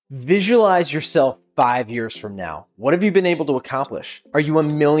Visualize yourself 5 years from now. What have you been able to accomplish? Are you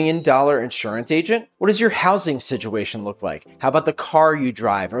 $1 million insurance agent? What does your housing situation look like? How about the car you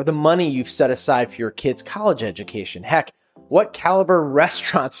drive or the money you've set aside for your kids' college education? Heck, what caliber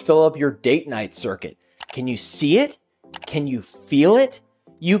restaurants fill up your date night circuit? Can you see it? Can you feel it?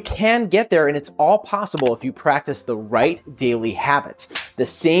 You can get there, and it's all possible if you practice the right daily habits, the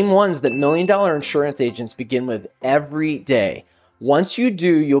same ones that $1 million insurance agents begin with every day. Once you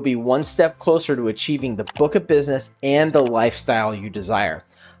do, you'll be one step closer to achieving the book of business and the lifestyle you desire.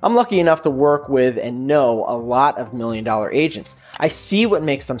 I'm lucky enough to work with and know a lot of $1 million agents. I see what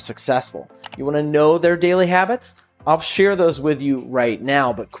makes them successful. You want to know their daily habits? I'll share those with you right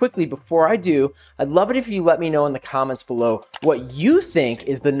now, but quickly before I do, I'd love it if you let me know in the comments below what you think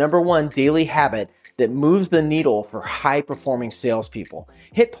is the number one daily habit that moves the needle for high-performing salespeople.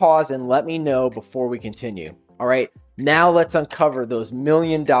 Hit pause and let me know before we continue. All right, now let's uncover those $1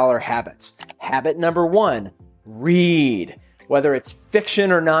 million habits. Habit number one, read. Whether it's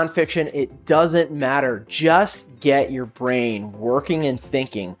fiction or nonfiction, it doesn't matter. Just get your brain working and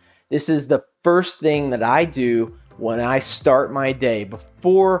thinking. This is the first thing that I do when I start my day,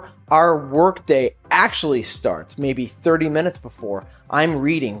 before our workday actually starts, maybe 30 minutes before. I'm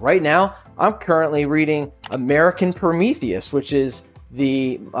reading. Right now, I'm currently reading American Prometheus, which is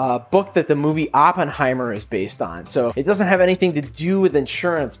the book that the movie Oppenheimer is based on. So it doesn't have anything to do with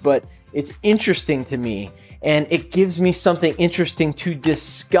insurance, but it's interesting to me. And it gives me something interesting to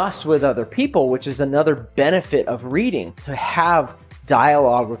discuss with other people, which is another benefit of reading. To have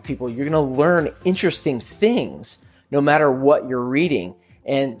dialogue with people, you're going to learn interesting things no matter what you're reading.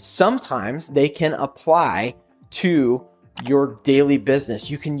 And sometimes they can apply to your daily business.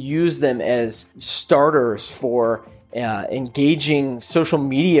 You can use them as starters for engaging social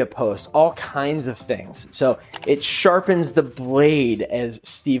media posts, all kinds of things. So it sharpens the blade, as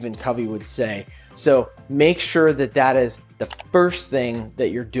Stephen Covey would say. So make sure that that is the first thing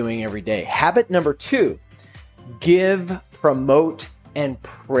that you're doing every day. Habit number two, give, promote, and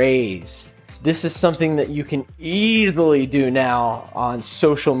praise. This is something that you can easily do now on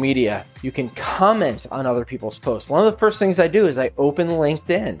social media. You can comment on other people's posts. One of the first things I do is I open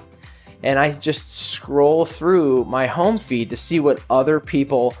LinkedIn and I just scroll through my home feed to see what other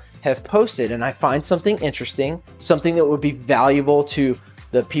people have posted. And I find something interesting, something that would be valuable to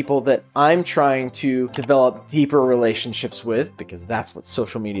the people that I'm trying to develop deeper relationships with, because that's what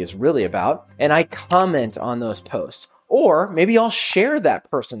social media is really about. And I comment on those posts. Or maybe I'll share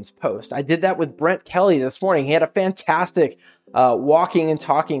that person's post. I did that with Brent Kelly this morning. He had a fantastic walking and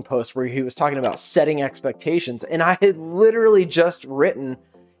talking post where he was talking about setting expectations. And I had literally just written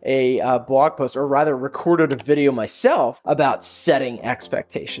a blog post, or rather recorded a video myself about setting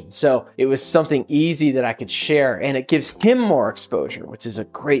expectations. So it was something easy that I could share, and it gives him more exposure, which is a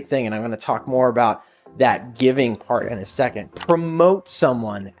great thing. And I'm going to talk more about that giving part in a second. Promote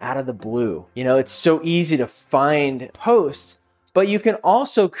someone out of the blue. You know, it's so easy to find posts, but you can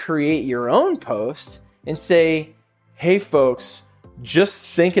also create your own post and say, hey folks, just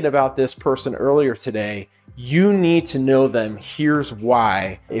thinking about this person earlier today, you need to know them. Here's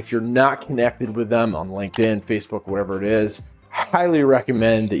why. If you're not connected with them on LinkedIn, Facebook, whatever it is, highly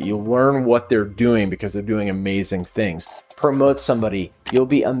recommend that you learn what they're doing, because they're doing amazing things. Promote somebody. You'll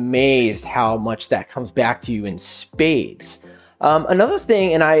be amazed how much that comes back to you in spades. Another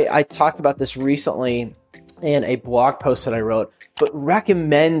thing, and I talked about this recently in a blog post that I wrote, but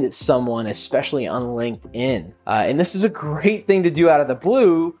recommend someone, especially on LinkedIn. And this is a great thing to do out of the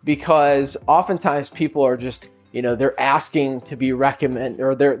blue, because oftentimes people are just, they're asking to be recommended,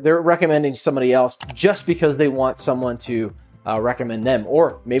 or they're recommending somebody else just because they want someone to recommend them.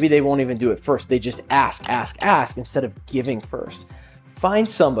 Or maybe they won't even do it first. They just ask instead of giving first. Find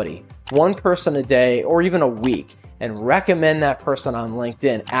somebody, one person a day or even a week, and recommend that person on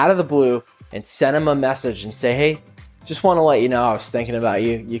LinkedIn out of the blue, and send them a message and say, hey, just want to let you know I was thinking about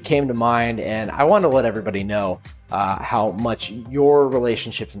you. You came to mind, and I want to let everybody know how much your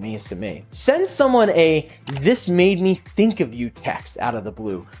relationship means to me. Send someone a "this made me think of you" text out of the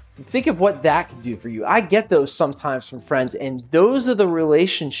blue. Think of what that could do for you. I get those sometimes from friends, and those are the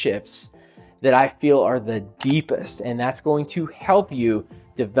relationships that I feel are the deepest, and that's going to help you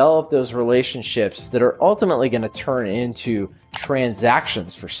develop those relationships that are ultimately going to turn into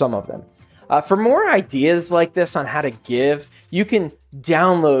transactions for some of them. For more ideas like this on how to give, you can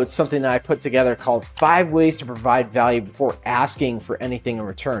download something that I put together called 5 Ways to Provide Value Before Asking for Anything in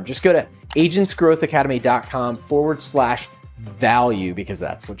Return. Just go to agentsgrowthacademy.com/value, because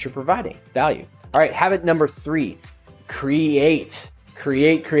that's what you're providing, value. All right, habit number 3, create.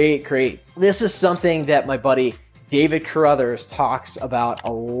 Create. This is something that my buddy David Carruthers talks about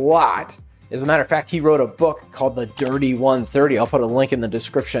a lot. As a matter of fact, he wrote a book called The Dirty 130. I'll put a link in the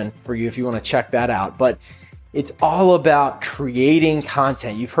description for you if you want to check that out. But it's all about creating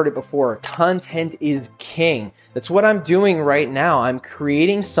content. You've heard it before. Content is king. That's what I'm doing right now. I'm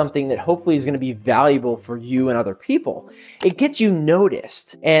creating something that hopefully is going to be valuable for you and other people. It gets you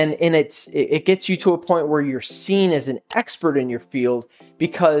noticed, and it gets you to a point where you're seen as an expert in your field,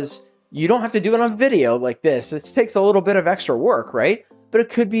 because you don't have to do it on video like this. It takes a little bit of extra work, right? But it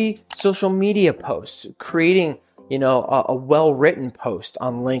could be social media posts, creating, a well-written post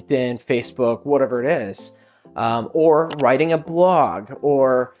on LinkedIn, Facebook, whatever it is. Or writing a blog,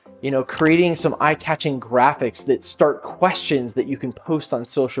 or creating some eye-catching graphics that start questions that you can post on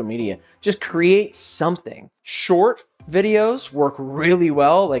social media. Just create something. Short videos work really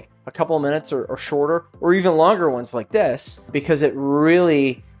well, like a couple of minutes or shorter, or even longer ones like this, because it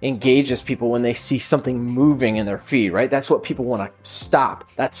really engages people when they see something moving in their feed, right? That's what people want to stop.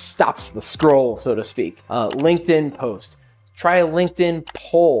 That stops the scroll, so to speak. LinkedIn post. Try a LinkedIn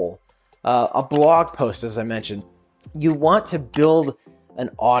poll. A blog post, as I mentioned. You want to build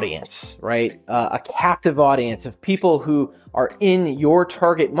an audience, right? A captive audience of people who are in your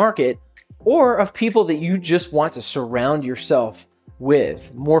target market, or of people that you just want to surround yourself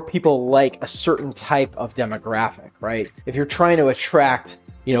with. More people like a certain type of demographic, right? If you're trying to attract,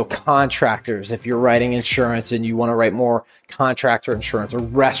 contractors, if you're writing insurance and you want to write more contractor insurance, or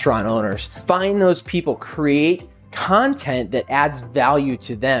restaurant owners, find those people, create content that adds value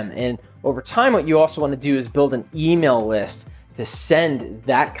to them. And over time, what you also want to do is build an email list to send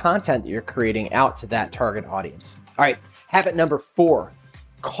that content that you're creating out to that target audience. All right, habit number 4,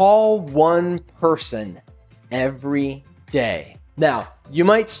 call one person every day. Now, you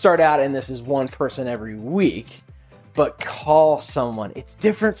might start out and this is one person every week, but call someone. It's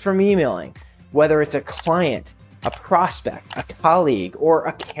different from emailing, whether it's a client, a prospect, a colleague, or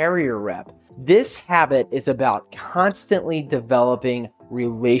a carrier rep. This habit is about constantly developing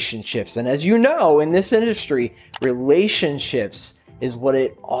relationships. And as you know, in this industry, relationships is what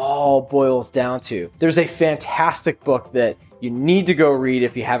it all boils down to. There's a fantastic book that you need to go read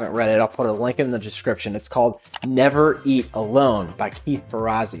if you haven't read it. I'll put a link in the description. It's called Never Eat Alone by Keith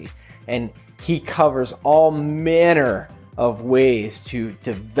Ferrazzi. And he covers all manner of ways to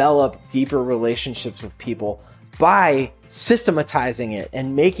develop deeper relationships with people by systematizing it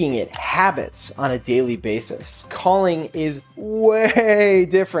and making it habits on a daily basis. Calling is way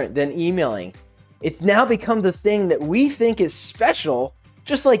different than emailing. It's now become the thing that we think is special,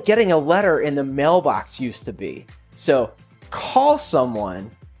 just like getting a letter in the mailbox used to be. So call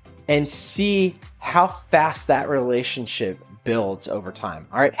someone and see how fast that relationship builds over time.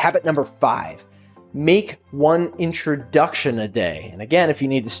 All right, habit number 5. Make one introduction a day. And again, if you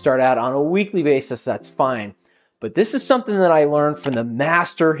need to start out on a weekly basis, that's fine. But this is something that I learned from the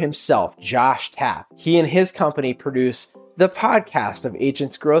master himself, Josh Tapp. He and his company produce the podcast of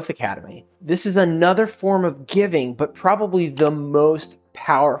Agents Growth Academy. This is another form of giving, but probably the most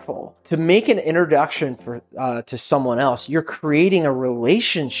powerful. To make an introduction to someone else, you're creating a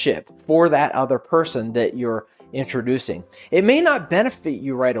relationship for that other person that you're introducing. It may not benefit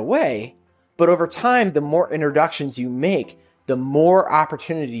you right away, but over time, the more introductions you make, the more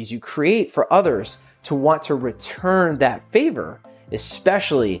opportunities you create for others to want to return that favor,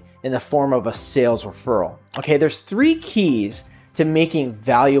 especially in the form of a sales referral. Okay, there's 3 keys to making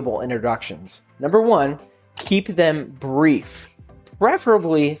valuable introductions. Number 1, keep them brief,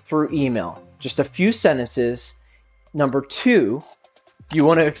 preferably through email, just a few sentences. Number 2, you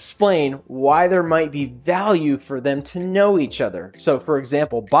want to explain why there might be value for them to know each other. So for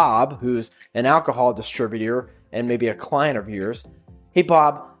example, Bob, who's an alcohol distributor and maybe a client of yours, hey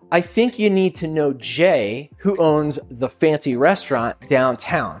Bob, I think you need to know Jay, who owns the fancy restaurant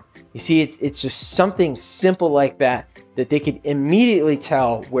downtown. You see, it's just something simple like that they could immediately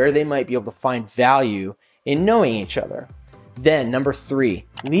tell where they might be able to find value in knowing each other. Then number 3,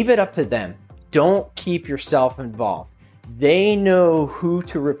 leave it up to them. Don't keep yourself involved. They know who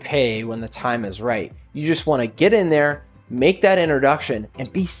to repay when the time is right. You just want to get in there, make that introduction,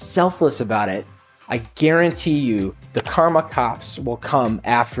 and be selfless about it. I guarantee you the karma cops will come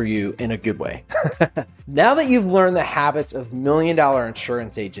after you in a good way. Now that you've learned the habits of million-dollar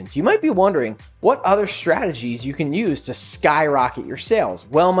insurance agents, you might be wondering what other strategies you can use to skyrocket your sales.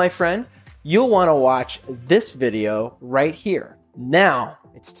 Well, my friend, you'll want to watch this video right here. Now,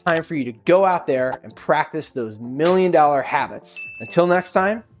 it's time for you to go out there and practice those million-dollar habits. Until next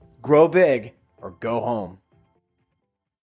time, grow big or go home.